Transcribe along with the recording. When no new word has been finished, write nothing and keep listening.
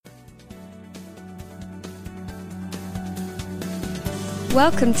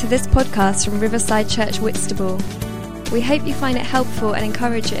Welcome to this podcast from Riverside Church Whitstable. We hope you find it helpful and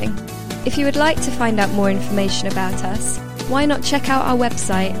encouraging. If you would like to find out more information about us, why not check out our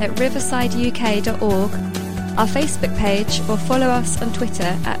website at riversideuk.org, our Facebook page, or follow us on Twitter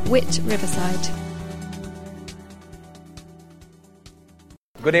at @WhitRiverside.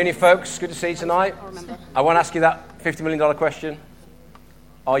 Good evening, folks. Good to see you tonight. I want to ask you that $50 million question.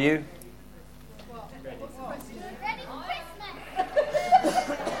 Are you?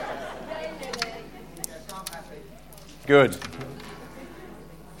 Good.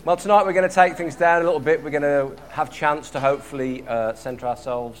 Well, tonight we're going to take things down a little bit. We're going to have a chance to hopefully centre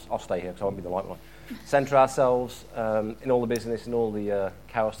ourselves. I'll stay here because I won't be the light one. Centre ourselves in all the business and all the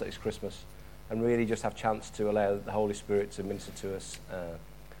chaos that is Christmas, and really just have a chance to allow the Holy Spirit to minister to us,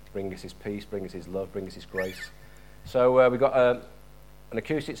 bring us His peace, bring us His love, bring us His grace. So we've got an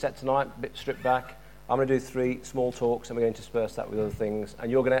acoustic set tonight, a bit stripped back. I'm going to do 3 small talks, and we're going to intersperse that with other things, and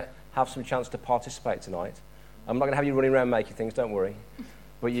you're going to have some chance to participate tonight. I'm not going to have you running around making things, don't worry.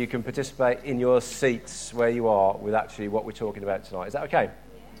 But you can participate in your seats where you are with actually what we're talking about tonight. Is that okay? Yeah.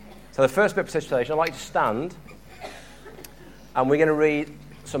 So the first bit of participation, I'd like you to stand. And we're going to read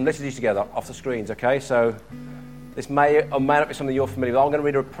some liturgy together off the screens, okay? So this may or may not be something you're familiar with. I'm going to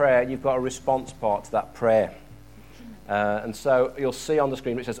read a prayer. You've got a response part to that prayer. And so you'll see on the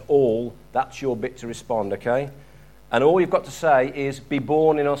screen which says all. That's your bit to respond, okay? And all you've got to say is, be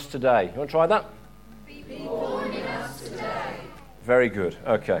born in us today. You want to try that? Be born in us today. Very good.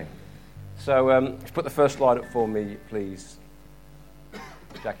 Okay. So let's put the first slide up for me, please,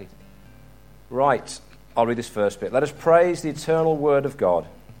 Jackie. Right. I'll read this first bit. Let us praise the eternal Word of God,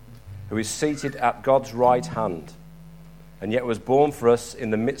 who is seated at God's right hand, and yet was born for us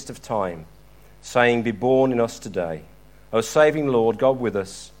in the midst of time, saying, be born in us today. O saving Lord, God with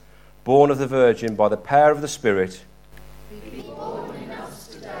us, born of the Virgin by the power of the Spirit, be born in us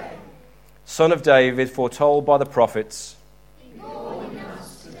today. Son of David, foretold by the prophets, Be born in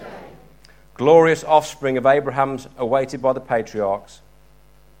us today. glorious offspring of Abraham's, awaited by the patriarchs.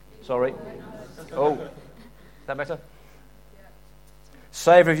 Sorry. Oh, is that better?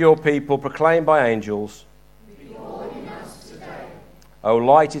 Saviour of your people, proclaimed by angels. Be born in us today. O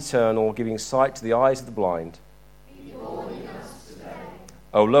light eternal, giving sight to the eyes of the blind. Be born in us today.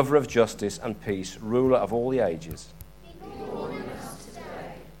 O lover of justice and peace, ruler of all the ages. Be born in us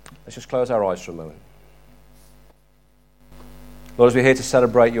today. Let's just close our eyes for a moment. Lord, as we're here to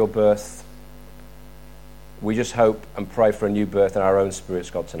celebrate your birth, we just hope and pray for a new birth in our own spirits,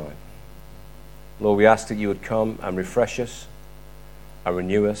 God, tonight. Lord, we ask that you would come and refresh us and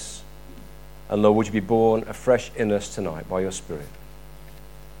renew us. And Lord, would you be born afresh in us tonight by your Spirit.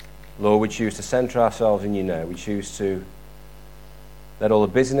 Lord, we choose to centre ourselves in you now. We choose to let all the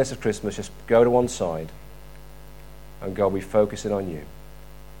busyness of Christmas just go to one side. And God, we focus it on you.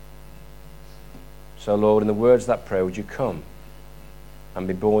 So Lord, in the words of that prayer, would you come and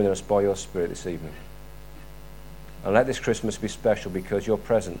be born in us by your Spirit this evening. And let this Christmas be special because your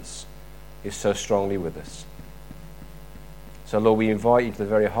presence is so strongly with us. So Lord, we invite you to the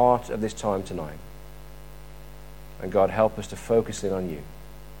very heart of this time tonight. And God, help us to focus in on you.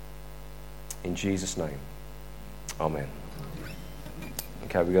 In Jesus' name. Amen.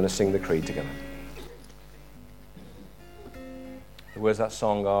 Okay, we're going to sing the creed together. The words of that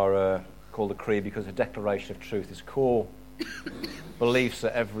song are called the creed because the declaration of truth is core beliefs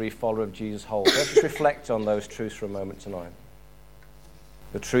that every follower of Jesus holds. Let's just reflect on those truths for a moment tonight.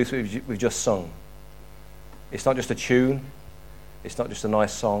 The truth we've just sung. It's not just a tune. It's not just a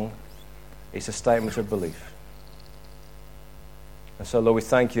nice song. It's a statement of belief. And so, Lord, we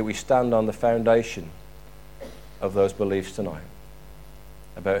thank you that we stand on the foundation of those beliefs tonight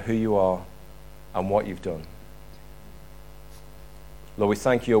about who you are and what you've done. Lord, we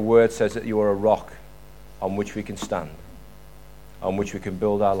thank you. Your word says that you are a rock on which we can stand, on which we can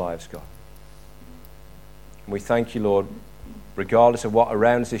build our lives, God. And we thank you, Lord, regardless of what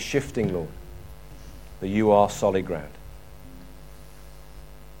around us is shifting, Lord, that you are solid ground.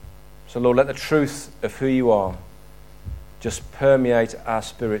 So, Lord, let the truth of who you are just permeate our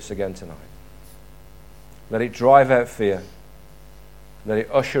spirits again tonight. Let it drive out fear. Let it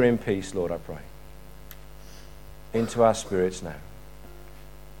usher in peace, Lord, I pray, into our spirits now.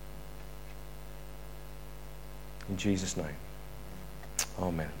 In Jesus' name.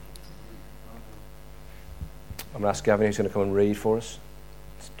 Amen. I'm going to ask Gavin, who's going to come and read for us.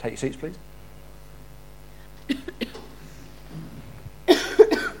 Take your seats, please.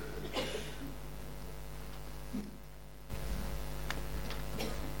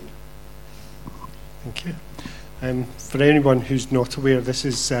 Thank you. For anyone who's not aware, this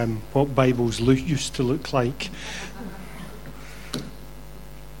is what Bibles used to look like.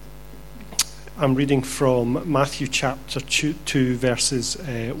 I'm reading from Matthew chapter 2 verses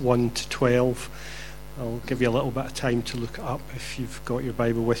 1 to 12. I'll give you a little bit of time to look it up if you've got your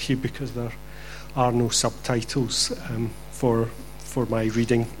Bible with you, because there are no subtitles for my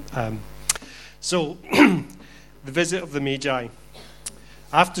reading. So, the visit of the Magi.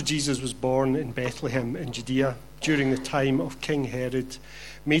 After Jesus was born in Bethlehem in Judea, during the time of King Herod,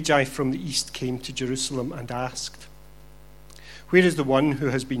 Magi from the east came to Jerusalem and asked, "Where is the one who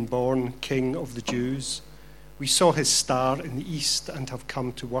has been born King of the Jews? We saw his star in the east and have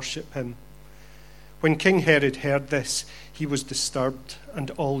come to worship him." When King Herod heard this, he was disturbed,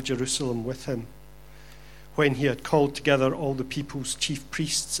 and all Jerusalem with him. When he had called together all the people's chief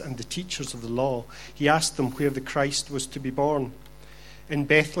priests and the teachers of the law, he asked them where the Christ was to be born. "In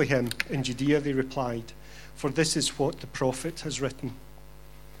Bethlehem, in Judea," they replied, "for this is what the prophet has written.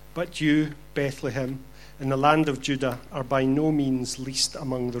 But you, Bethlehem, in the land of Judah, are by no means least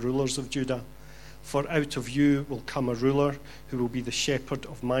among the rulers of Judah, for out of you will come a ruler who will be the shepherd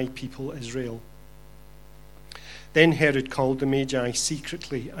of my people Israel." Then Herod called the Magi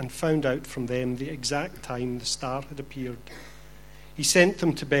secretly and found out from them the exact time the star had appeared. He sent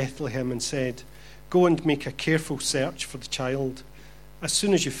them to Bethlehem and said, "Go and make a careful search for the child. As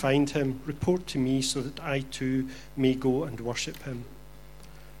soon as you find him, report to me so that I too may go and worship him."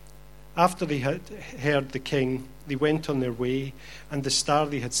 After they had heard the king, they went on their way, and the star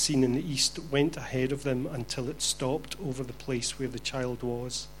they had seen in the east went ahead of them until it stopped over the place where the child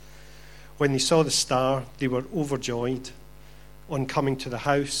was. When they saw the star, they were overjoyed. On coming to the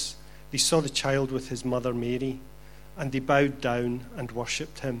house, they saw the child with his mother Mary, and they bowed down and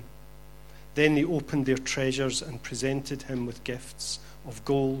worshipped him. Then they opened their treasures and presented him with gifts of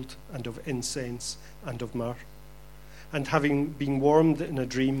gold and of incense and of myrrh. And having been warned in a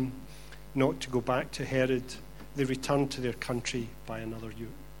dream not to go back to Herod, they returned to their country by another route.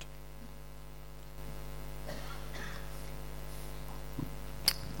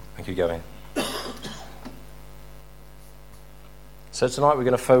 Thank you, Gavin. So tonight we're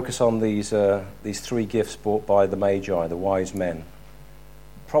going to focus on these three gifts brought by the Magi, the wise men.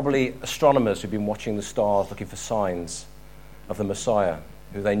 Probably astronomers who've been watching the stars looking for signs of the Messiah,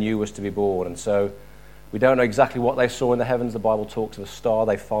 who they knew was to be born. And so we don't know exactly what they saw in the heavens. The Bible talks of a star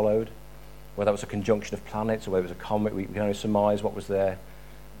they followed. Whether that was a conjunction of planets or whether it was a comet, we can only surmise what was there.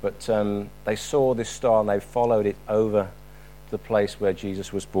 But they saw this star and they followed it over to the place where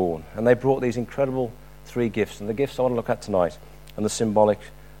Jesus was born. And they brought these incredible three gifts. And the gifts I want to look at tonight and the symbolic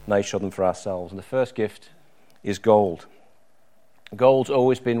nature of them for ourselves. And the first gift is gold. Gold's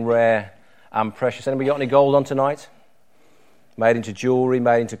always been rare and precious. Anybody got any gold on tonight? Made into jewellery,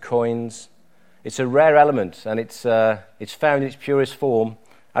 made into coins. It's a rare element, and it's found in its purest form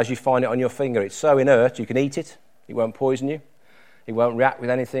as you find it on your finger. It's so inert, you can eat it. It won't poison you. It won't react with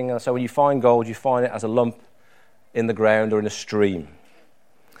anything. And so when you find gold, you find it as a lump in the ground or in a stream.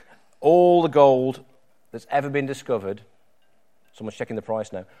 All the gold that's ever been discovered, someone's checking the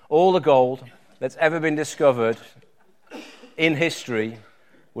price now, all the gold that's ever been discovered in history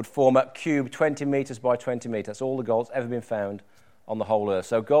would form a cube 20 metres by 20 metres. That's all the gold that's ever been found on the whole earth.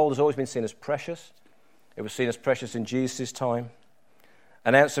 So gold has always been seen as precious. It was seen as precious in Jesus' time.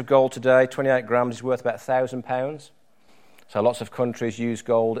 An ounce of gold today, 28 grams, is worth about £1,000. So lots of countries use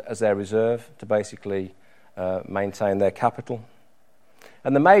gold as their reserve to basically maintain their capital.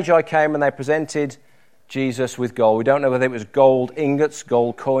 And the Magi came and they presented Jesus with gold. We don't know whether it was gold ingots,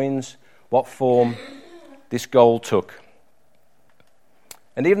 gold coins, what form this gold took.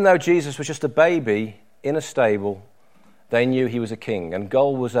 And even though Jesus was just a baby in a stable, they knew he was a king. And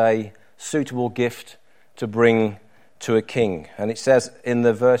gold was a suitable gift to bring to a king. And it says in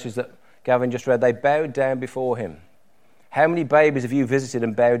the verses that Gavin just read, they bowed down before him. How many babies have you visited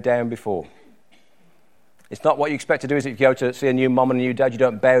and bowed down before? It's not what you expect to do, is it? If you go to see a new mum and a new dad, you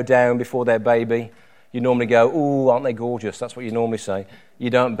don't bow down before their baby. You normally go, "Ooh, aren't they gorgeous?" That's what you normally say.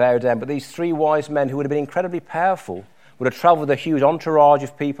 You don't bow down. But these three wise men, who would have been incredibly powerful, would have travelled with a huge entourage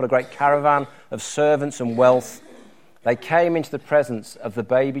of people, a great caravan of servants and wealth. They came into the presence of the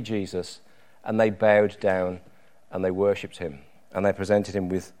baby Jesus and they bowed down and they worshipped him. And they presented him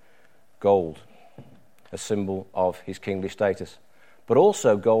with gold, a symbol of his kingly status. But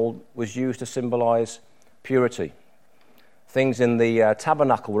also gold was used to symbolise purity. Things in the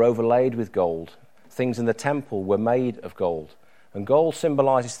tabernacle were overlaid with gold. Things in the temple were made of gold. And gold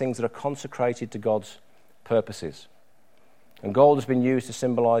symbolises things that are consecrated to God's purposes. And gold has been used to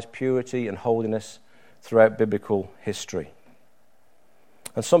symbolise purity and holiness throughout biblical history.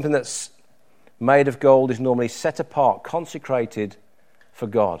 And something that's made of gold is normally set apart, consecrated for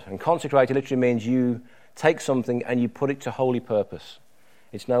God. And consecrated literally means you take something and you put it to holy purpose.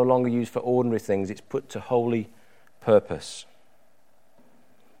 It's no longer used for ordinary things. It's put to holy purpose.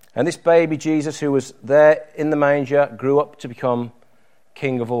 And this baby Jesus, who was there in the manger, grew up to become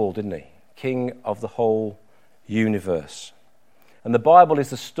King of all, didn't he? King of the whole universe. And the Bible is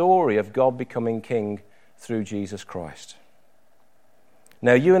the story of God becoming king through Jesus Christ.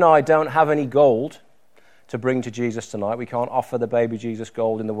 Now, you and I don't have any gold to bring to Jesus tonight. We can't offer the baby Jesus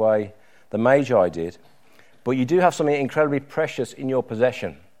gold in the way the Magi did. But you do have something incredibly precious in your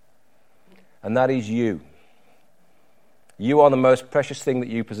possession, and that is you. You are the most precious thing that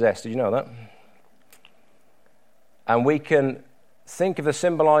you possess. Did you know that? And we can think of the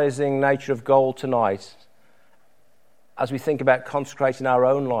symbolizing nature of gold tonight as we think about consecrating our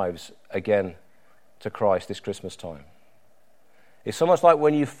own lives again to Christ this Christmas time. It's almost like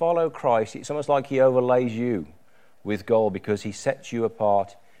when you follow Christ, it's almost like he overlays you with gold because he sets you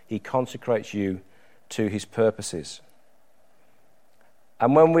apart, he consecrates you to his purposes.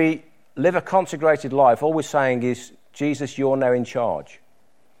 And when we live a consecrated life, all we're saying is, Jesus, you're now in charge.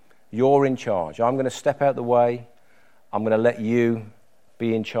 You're in charge. I'm going to step out the way. I'm going to let you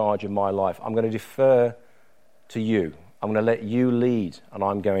be in charge of my life. I'm going to defer to you. I'm going to let you lead, and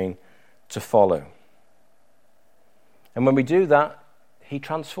I'm going to follow. And when we do that, he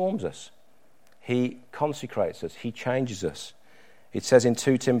transforms us. He consecrates us. He changes us. It says in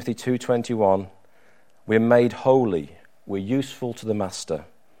 2 Timothy 2:21, we're made holy. We're useful to the master,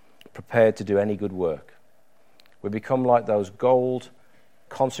 prepared to do any good work. We become like those gold,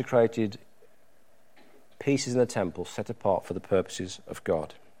 consecrated pieces in the temple set apart for the purposes of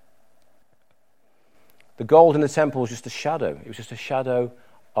God. The gold in the temple was just a shadow. It was just a shadow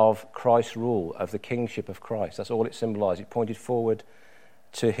of Christ's rule, of the kingship of Christ. That's all it symbolized. It pointed forward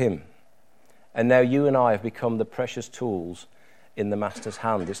to him. And now you and I have become the precious tools in the master's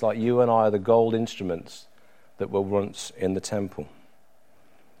hand. It's like you and I are the gold instruments that were once in the temple.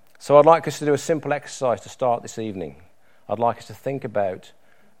 So I'd like us to do a simple exercise to start this evening. I'd like us to think about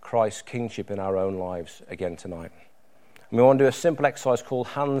Christ's kingship in our own lives again tonight. And we want to do a simple exercise called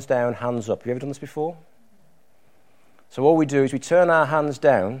hands down, hands up. Have you ever done this before? So all we do is we turn our hands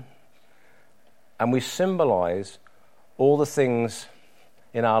down and we symbolize all the things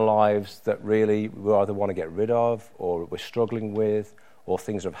in our lives that really we either want to get rid of or we're struggling with, or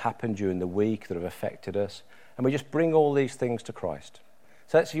things that have happened during the week that have affected us. And we just bring all these things to Christ.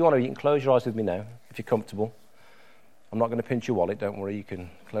 So if you want to, you can close your eyes with me now, if you're comfortable. I'm not going to pinch your wallet, don't worry, you can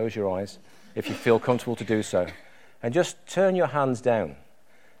close your eyes if you feel comfortable to do so. And just turn your hands down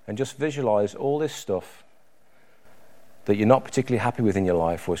and just visualize all this stuff that you're not particularly happy with in your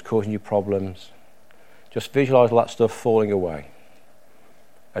life or is causing you problems. Just visualize all that stuff falling away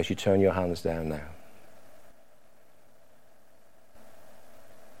as you turn your hands down now.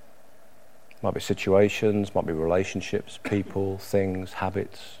 Might be situations, might be relationships, people, things,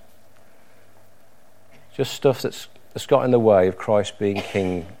 habits. Just stuff that's got in the way of Christ being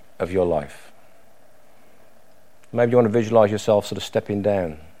king of your life. Maybe you want to visualize yourself sort of stepping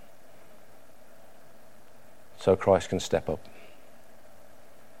down so Christ can step up.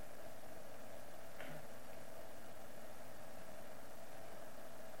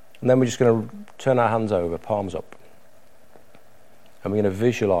 And then we're just going to turn our hands over, palms up. And we're going to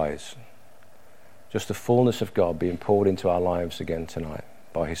visualize just the fullness of God being poured into our lives again tonight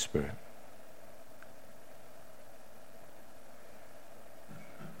by his Spirit.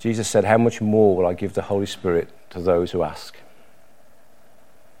 Jesus said, how much more will I give the Holy Spirit to those who ask?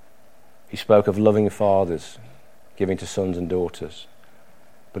 He spoke of loving fathers giving to sons and daughters.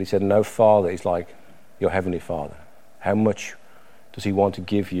 But he said, no father is like your heavenly Father. How much does he want to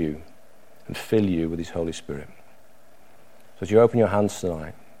give you and fill you with his Holy Spirit? So as you open your hands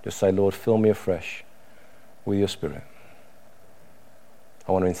tonight, just say, Lord, fill me afresh with your Spirit.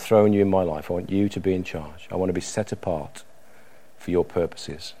 I want to enthrone you in my life. I want you to be in charge. I want to be set apart for your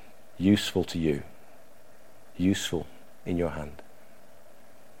purposes, useful to you, useful in your hand.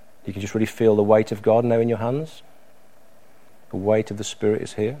 You can just really feel the weight of God now in your hands. The weight of the Spirit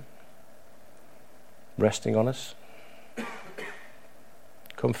is here, resting on us.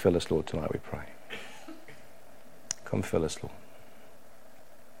 Come fill us, Lord, tonight, we pray. Come fill us, Lord.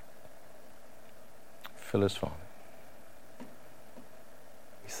 Fill us, Father.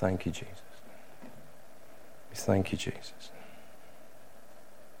 We thank you, Jesus. We thank you, Jesus.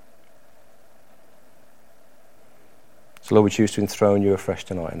 So, Lord, we choose to enthrone you afresh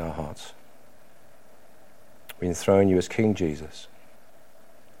tonight in our hearts. We enthrone you as King Jesus.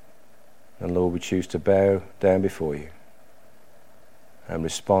 And, Lord, we choose to bow down before you and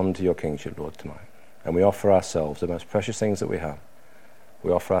respond to your kingship, Lord, tonight. And we offer ourselves, the most precious things that we have,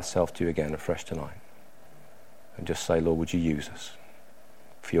 we offer ourselves to you again afresh tonight. And just say, Lord, would you use us?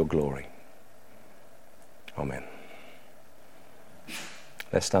 for your glory. Amen.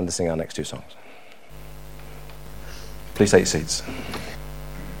 Let's stand to sing our next two songs. Please take your seats.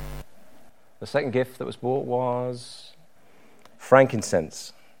 The second gift that was brought was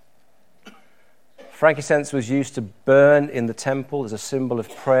frankincense. Frankincense was used to burn in the temple as a symbol of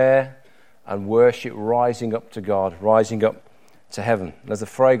prayer and worship, rising up to God, rising up to heaven. And as the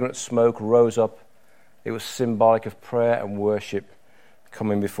fragrant smoke rose up, it was symbolic of prayer and worship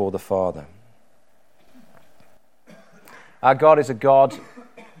coming before the Father. Our God is a God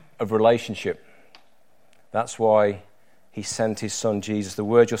of relationship. That's why he sent his son Jesus. The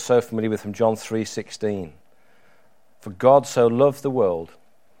word you're so familiar with from John 3:16. For God so loved the world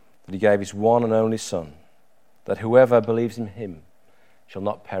that he gave his one and only Son, that whoever believes in him shall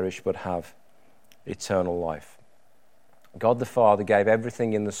not perish but have eternal life. God the Father gave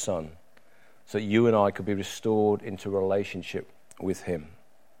everything in the Son so that you and I could be restored into a relationship with him.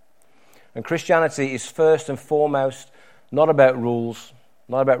 And Christianity is first and foremost not about rules,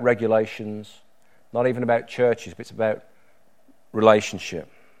 not about regulations, not even about churches, but it's about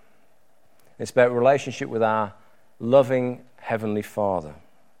relationship. It's about relationship with our loving Heavenly Father.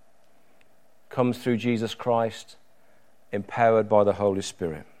 Comes through Jesus Christ, empowered by the Holy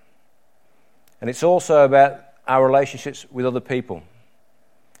Spirit. And it's also about our relationships with other people,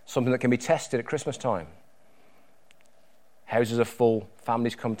 something that can be tested at Christmas time. Houses are full,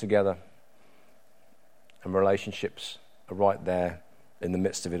 families come together, and relationships are right there in the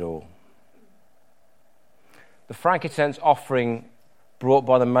midst of it all. The frankincense offering brought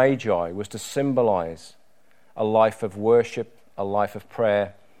by the Magi was to symbolize a life of worship, a life of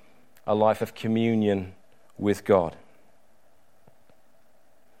prayer, a life of communion with God.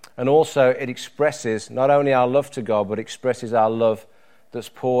 And also it expresses not only our love to God, but expresses our love that's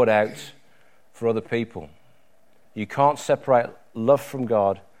poured out for other people. You can't separate love from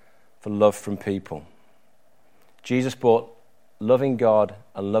God for love from people. Jesus brought loving God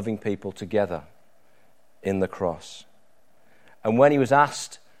and loving people together in the cross. And when he was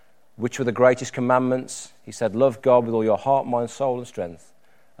asked which were the greatest commandments, he said, love God with all your heart, mind, soul, and strength,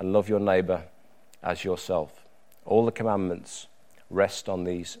 and love your neighbour as yourself. All the commandments rest on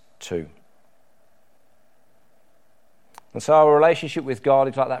these two. And so our relationship with God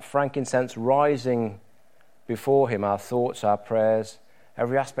is like that frankincense rising before him. Our thoughts, our prayers,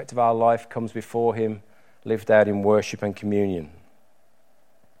 every aspect of our life comes before him, lived out in worship and communion.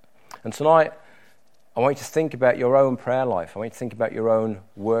 And tonight, I want you to think about your own prayer life. I want you to think about your own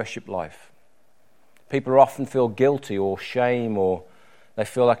worship life. People often feel guilty or shame, or they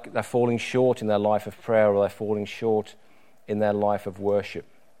feel like they're falling short in their life of prayer, or they're falling short in their life of worship.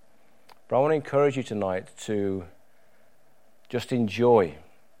 But I want to encourage you tonight to just enjoy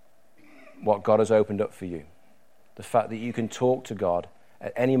what God has opened up for you. The fact that you can talk to God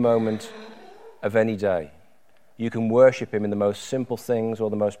at any moment of any day. You can worship him in the most simple things or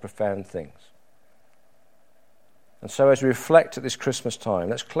the most profound things. And so as we reflect at this Christmas time,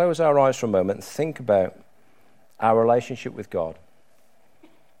 let's close our eyes for a moment and think about our relationship with God.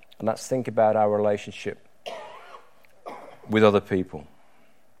 And let's think about our relationship with other people.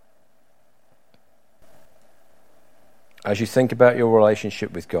 As you think about your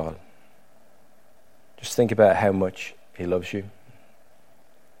relationship with God, just think about how much he loves you,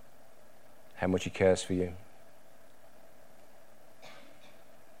 how much he cares for you.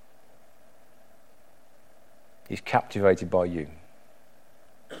 He's captivated by you.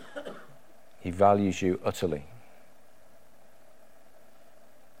 He values you utterly.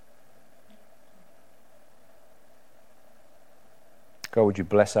 God, would you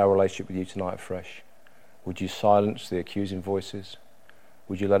bless our relationship with you tonight afresh? Would you silence the accusing voices?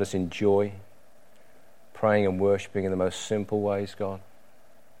 Would you let us enjoy praying and worshipping in the most simple ways, God?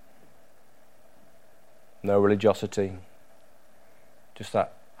 No religiosity, just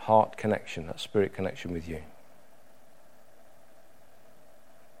that heart connection, that spirit connection with you.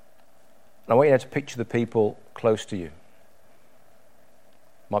 And I want you to picture the people close to you.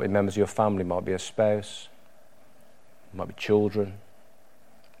 Might be members of your family, might be a spouse, might be children,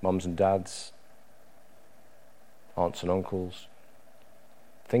 mums and dads, aunts and uncles.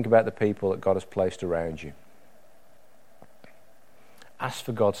 Think about the people that God has placed around you. Ask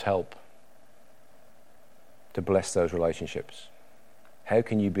for God's help to bless those relationships. How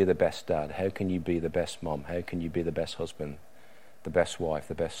can you be the best dad? How can you be the best mom? How can you be the best husband, the best wife,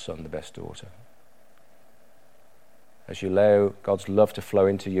 the best son, the best daughter? As you allow God's love to flow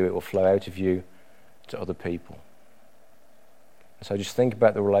into you, it will flow out of you to other people. And so just think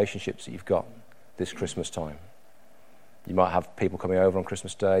about the relationships that you've got this Christmas time. You might have people coming over on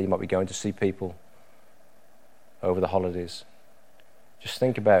Christmas Day. You might be going to see people over the holidays. Just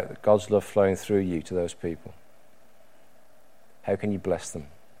think about God's love flowing through you to those people. How can you bless them?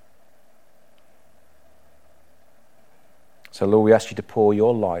 So, Lord, we ask you to pour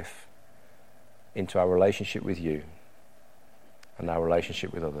your life into our relationship with you and our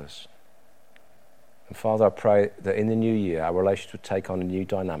relationship with others. And Father, I pray that in the new year, our relationship would take on a new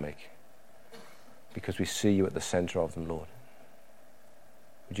dynamic because we see you at the center of them, Lord.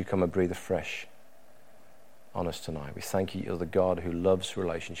 Would you come and breathe afresh on us tonight? We thank you, you're the God who loves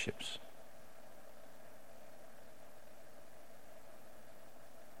relationships.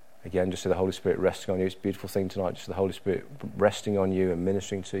 Again, just see the Holy Spirit resting on you. It's a beautiful thing tonight, just the Holy Spirit resting on you and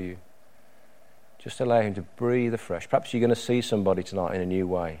ministering to you. Just allow him to breathe afresh. Perhaps you're going to see somebody tonight in a new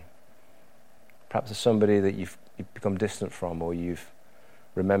way. Perhaps there's somebody that you've become distant from, or you've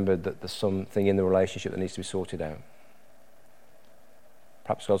remembered that there's something in the relationship that needs to be sorted out.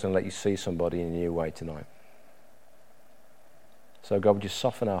 Perhaps God's going to let you see somebody in a new way tonight. So God, would you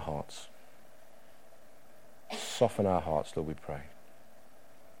soften our hearts? Soften our hearts, Lord, we pray.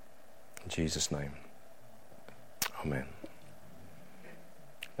 In Jesus' name. Amen.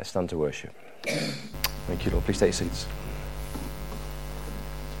 Let's stand to worship. Thank you, Lord. Please take your seats.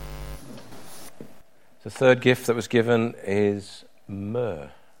 The third gift that was given is myrrh.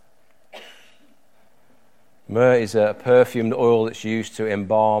 Myrrh is a perfumed oil that's used to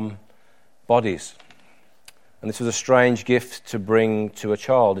embalm bodies. And this was a strange gift to bring to a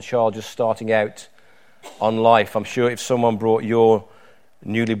child just starting out on life. I'm sure if someone brought your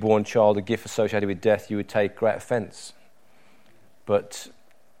newly born child a gift associated with death, you would take great offense. But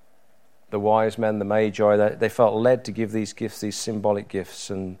the wise men, the magi, they felt led to give these gifts, these symbolic gifts,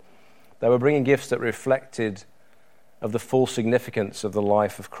 and they were bringing gifts that reflected of the full significance of the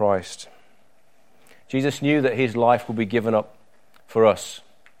life of Christ. Jesus knew that his life would be given up for us,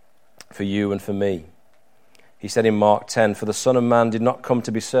 for you and for me. He said in Mark 10, "For the Son of Man did not come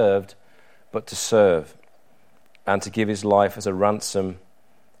to be served, but to serve, and to give his life as a ransom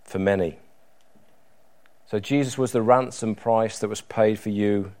for many." So Jesus was the ransom price that was paid for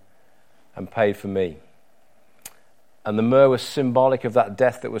you and paid for me. And the myrrh was symbolic of that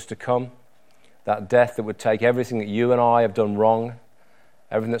death that was to come, that death that would take everything that you and I have done wrong,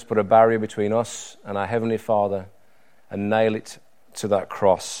 everything that's put a barrier between us and our Heavenly Father, and nail it to that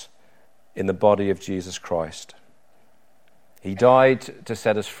cross in the body of Jesus Christ. He died to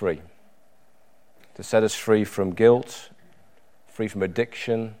set us free from guilt, free from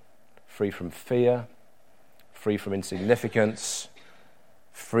addiction, free from fear, free from insignificance,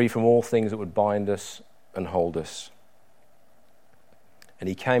 free from all things that would bind us and hold us. And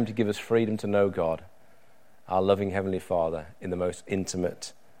he came to give us freedom to know God, our loving Heavenly Father, in the most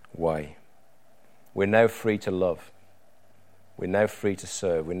intimate way. We're now free to love. We're now free to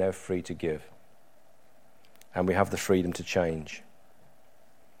serve. We're now free to give. And we have the freedom to change.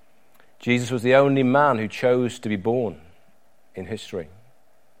 Jesus was the only man who chose to be born in history.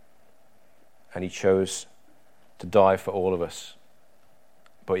 And he chose to die for all of us.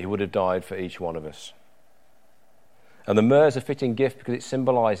 But he would have died for each one of us. And the myrrh is a fitting gift because it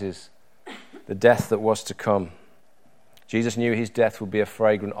symbolizes the death that was to come. Jesus knew his death would be a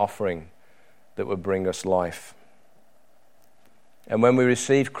fragrant offering that would bring us life. And when we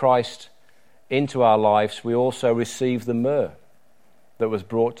receive Christ into our lives, we also receive the myrrh that was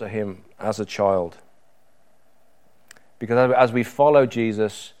brought to him as a child. Because as we follow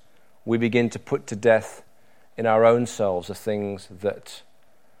Jesus, we begin to put to death in our own selves the things that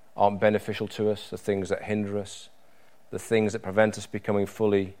aren't beneficial to us, the things that hinder us, the things that prevent us becoming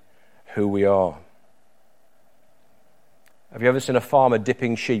fully who we are. Have you ever seen a farmer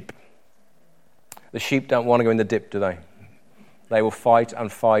dipping sheep? The sheep don't want to go in the dip, do they? They will fight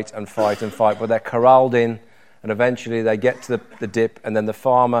and fight and fight and fight, but they're corralled in, and eventually they get to the dip, and then the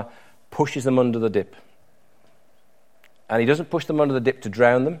farmer pushes them under the dip. And he doesn't push them under the dip to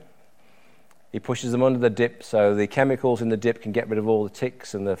drown them. He pushes them under the dip so the chemicals in the dip can get rid of all the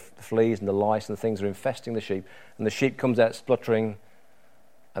ticks and the fleas and the lice and the things that are infesting the sheep. And the sheep comes out spluttering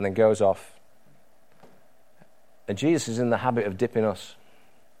and then goes off. And Jesus is in the habit of dipping us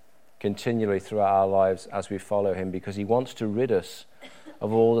continually throughout our lives as we follow him, because he wants to rid us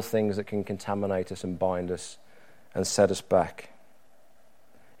of all the things that can contaminate us and bind us and set us back.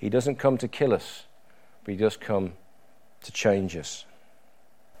 He doesn't come to kill us, but he does come to change us.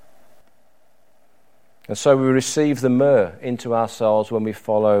 And so we receive the myrrh into ourselves when we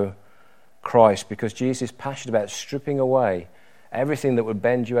follow Christ, because Jesus is passionate about stripping away everything that would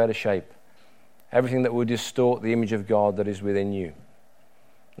bend you out of shape, everything that would distort the image of God that is within you.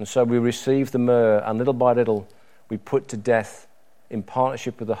 And so we receive the myrrh, and little by little we put to death, in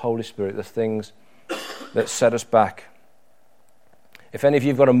partnership with the Holy Spirit, the things that set us back. If any of you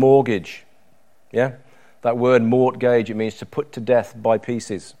have got a mortgage, yeah? That word mortgage, it means to put to death by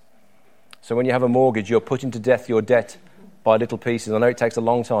pieces. So when you have a mortgage, you're putting to death your debt by little pieces. I know it takes a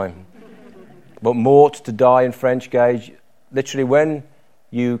long time. But mort, to die in French, gauge, literally when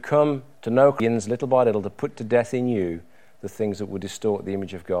you come to know Christ, little by little, to put to death in you the things that would distort the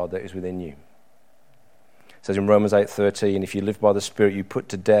image of God that is within you. It says in Romans 8:13, if you live by the Spirit, you put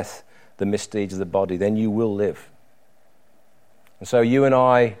to death the misdeeds of the body, then you will live. And so you and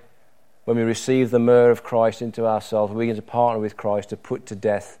I, when we receive the myrrh of Christ into ourselves, we begin to partner with Christ to put to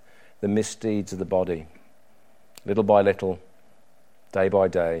death the misdeeds of the body. Little by little, day by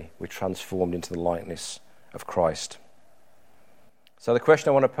day, we're transformed into the likeness of Christ. So the question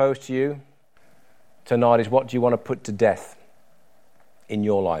I want to pose to you tonight is, what do you want to put to death in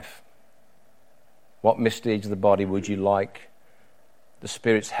your life? What misdeeds of the body would you like the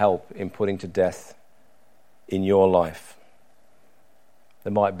Spirit's help in putting to death in your life?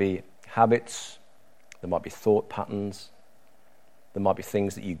 There might be habits, there might be thought patterns, there might be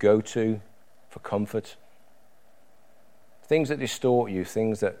things that you go to for comfort, things that distort you,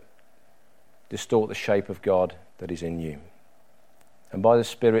 things that distort the shape of God that is in you. And by the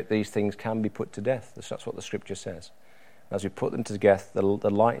Spirit, these things can be put to death. That's what the Scripture says. As we put them to death, the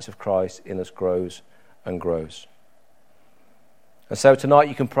likeness of Christ in us grows and grows. And so tonight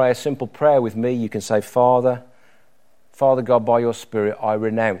you can pray a simple prayer with me. You can say, Father God, by your Spirit, I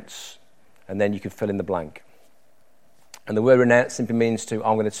renounce. And then you can fill in the blank. And the word renounce simply means I'm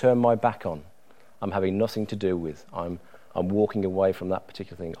going to turn my back on. I'm having nothing to do with. I'm walking away from that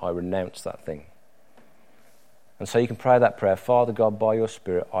particular thing. I renounce that thing. And so you can pray that prayer, Father God, by your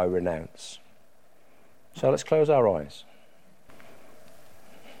Spirit, I renounce. So let's close our eyes.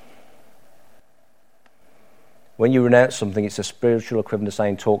 When you renounce something, it's a spiritual equivalent of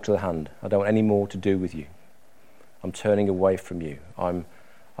saying, talk to the hand. I don't want any more to do with you. I'm turning away from you. I'm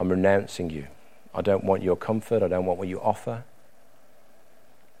renouncing you. I don't want your comfort. I don't want what you offer.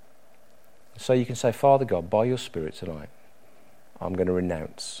 So you can say, Father God, by your Spirit tonight, I'm going to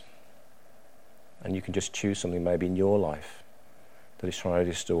renounce. And you can just choose something maybe in your life that is trying to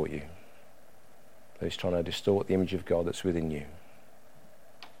distort you, that is trying to distort the image of God that's within you.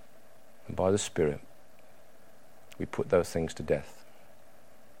 And by the Spirit, we put those things to death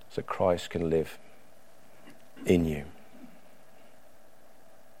so Christ can live in you.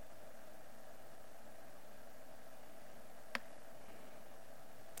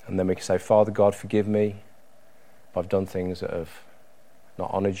 And then we can say, Father God, forgive me if I've done things that have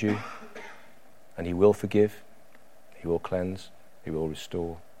not honoured you. And he will forgive, he will cleanse, he will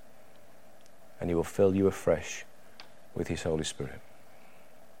restore, and he will fill you afresh with his Holy Spirit.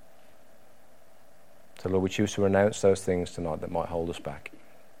 So Lord, we choose to renounce those things tonight that might hold us back.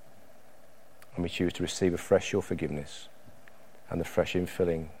 And we choose to receive afresh your forgiveness and the fresh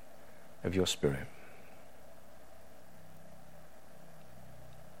infilling of your Spirit.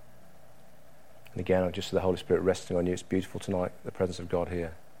 And again, just the Holy Spirit resting on you. It's beautiful tonight, the presence of God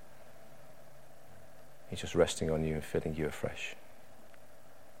here. He's just resting on you and filling you afresh.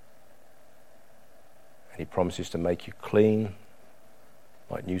 And he promises to make you clean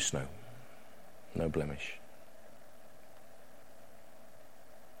like new snow, no blemish.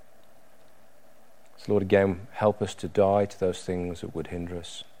 So Lord, again, help us to die to those things that would hinder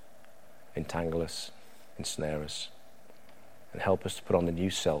us, entangle us, ensnare us, and help us to put on the new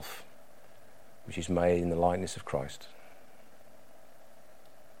self, which is made in the likeness of Christ.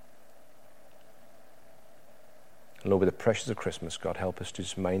 And Lord, with the pressures of Christmas, God, help us to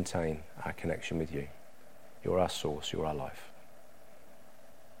just maintain our connection with you. You're our source, you're our life.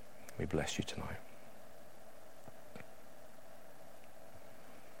 We bless you tonight.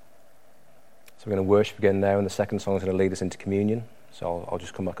 So we're going to worship again now, and the second song is going to lead us into communion. So I'll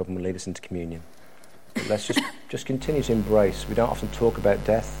just come back up and lead us into communion. But let's just continue to embrace. We don't often talk about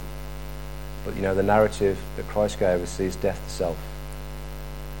death, but you know, the narrative that Christ gave us is death to self.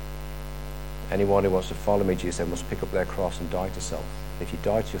 Anyone who wants to follow me, Jesus said, must pick up their cross and die to self. If you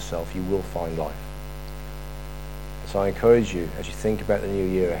die to yourself, you will find life. So I encourage you, as you think about the new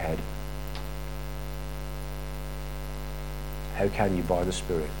year ahead, how can you, by the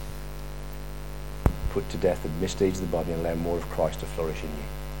Spirit, put to death the misdeeds of the body and allow more of Christ to flourish in you?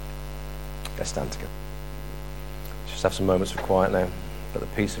 Let's stand together. Just have some moments of quiet now. Let the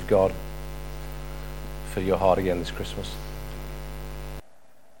peace of God fill your heart again this Christmas.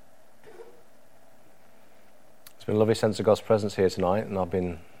 It's been a lovely sense of God's presence here tonight, and I've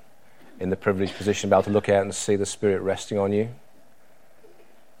been in the privileged position to be able to look out and see the Spirit resting on you.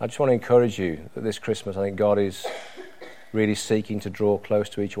 I just want to encourage you that this Christmas, I think God is really seeking to draw close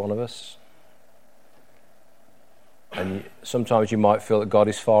to each one of us. And sometimes you might feel that God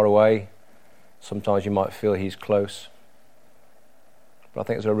is far away. Sometimes you might feel he's close. But I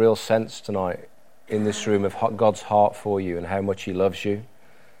think there's a real sense tonight in this room of God's heart for you and how much he loves you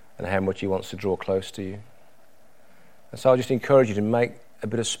and how much he wants to draw close to you. And so I'll just encourage you to make a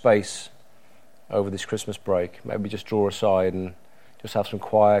bit of space over this Christmas break. Maybe just draw aside and just have some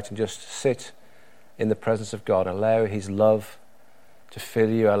quiet and just sit in the presence of God. Allow his love to fill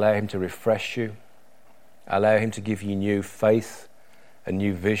you. Allow him to refresh you. Allow him to give you new faith and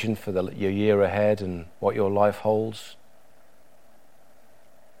new vision for your year ahead and what your life holds.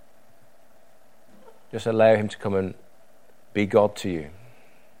 Just allow him to come and be God to you.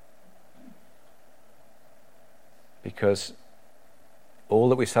 Because all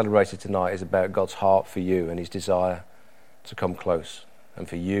that we celebrated tonight is about God's heart for you and his desire to come close and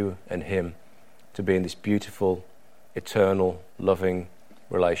for you and him to be in this beautiful, eternal, loving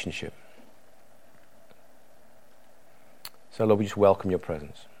relationship. So Lord, we just welcome your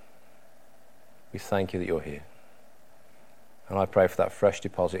presence. We thank you that you're here. And I pray for that fresh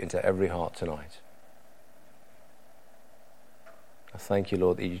deposit into every heart tonight. I thank you,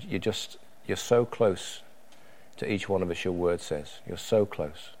 Lord, that you're so close to each one of us, your word says. You're so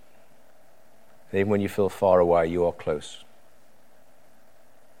close. And even when you feel far away, you are close.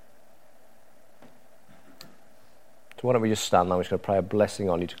 So why don't we just stand now? I'm just going to pray a blessing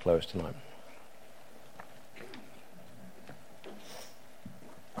on you to close tonight.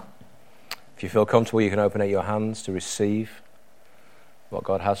 If you feel comfortable, you can open out your hands to receive what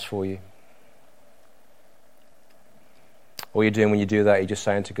God has for you. All you're doing when you do that, you're just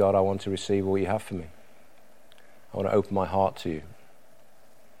saying to God, I want to receive all you have for me. I want to open my heart to you.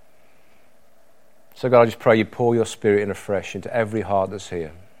 So God, I just pray you pour your spirit in afresh into every heart that's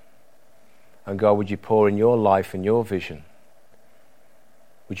here. And God, would you pour in your life and your vision?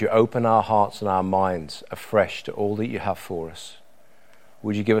 Would you open our hearts and our minds afresh to all that you have for us?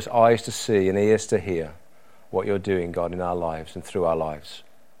 Would you give us eyes to see and ears to hear what you're doing, God, in our lives and through our lives?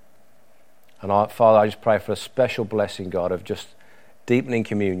 And Father, I just pray for a special blessing, God, of just deepening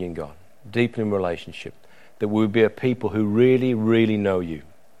communion, God, deepening relationship, that we would be a people who really, really know you,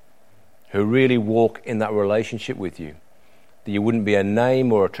 who really walk in that relationship with you, that you wouldn't be a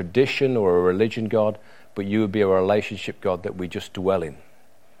name or a tradition or a religion, God, but you would be a relationship, God, that we just dwell in.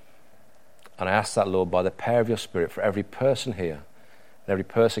 And I ask that, Lord, by the power of your Spirit for every person here, and every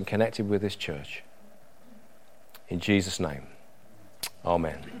person connected with this church. In Jesus' name,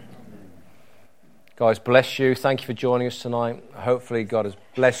 amen. Guys, bless you. Thank you for joining us tonight. Hopefully God has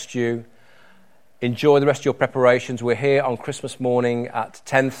blessed you. Enjoy the rest of your preparations. We're here on Christmas morning at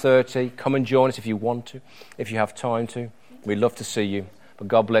 10:30. Come and join us if you want to, if you have time to. We'd love to see you. But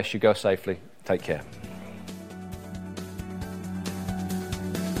God bless you. Go safely. Take care.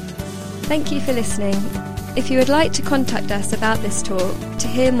 Thank you for listening. If you would like to contact us about this talk, to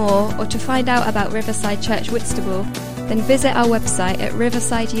hear more, or to find out about Riverside Church Whitstable, then visit our website at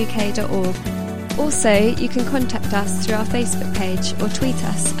riversideuk.org. Also, you can contact us through our Facebook page or tweet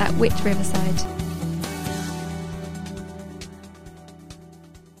us at Whit Riverside.